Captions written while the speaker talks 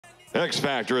X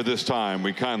Factor, at this time,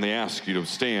 we kindly ask you to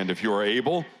stand if you are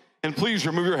able, and please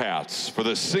remove your hats for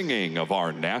the singing of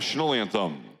our national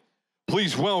anthem.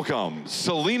 Please welcome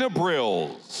Selena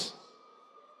Brills.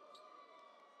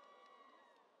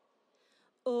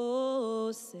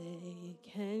 Oh, say,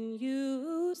 can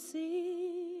you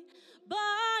see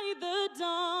by the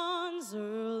dawn's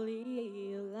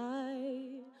early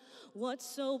light what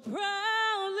so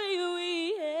proudly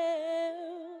we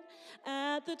hailed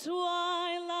at the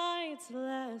twilight's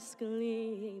last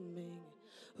gleaming,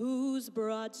 whose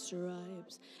broad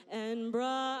stripes and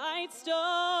bright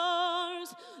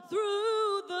stars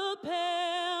through the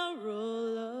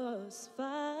perilous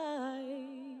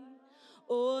fight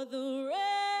o'er the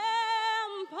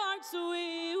ramparts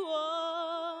we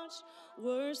watched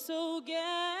were so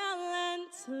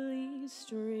gallantly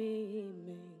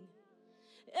streaming,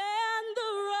 and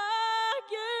the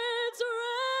rocket's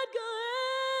red glare,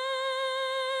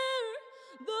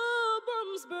 the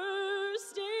bombs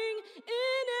bursting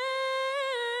in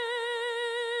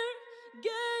air,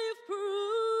 gave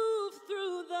proof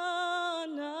through the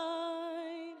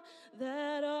night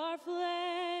that our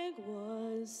flag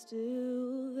was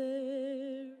still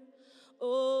there.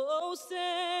 Oh,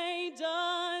 say,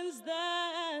 does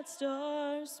that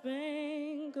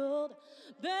star-spangled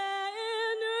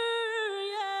banner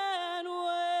yet wave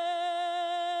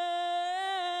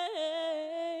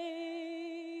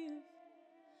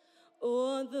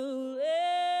o'er the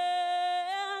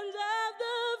land of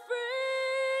the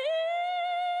free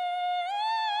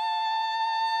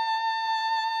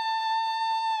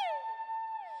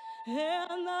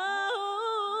and the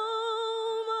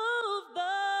home of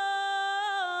the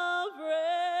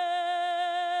brave?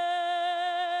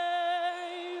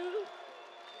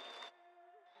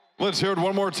 Let's hear it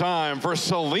one more time for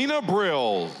Selena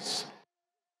Brills.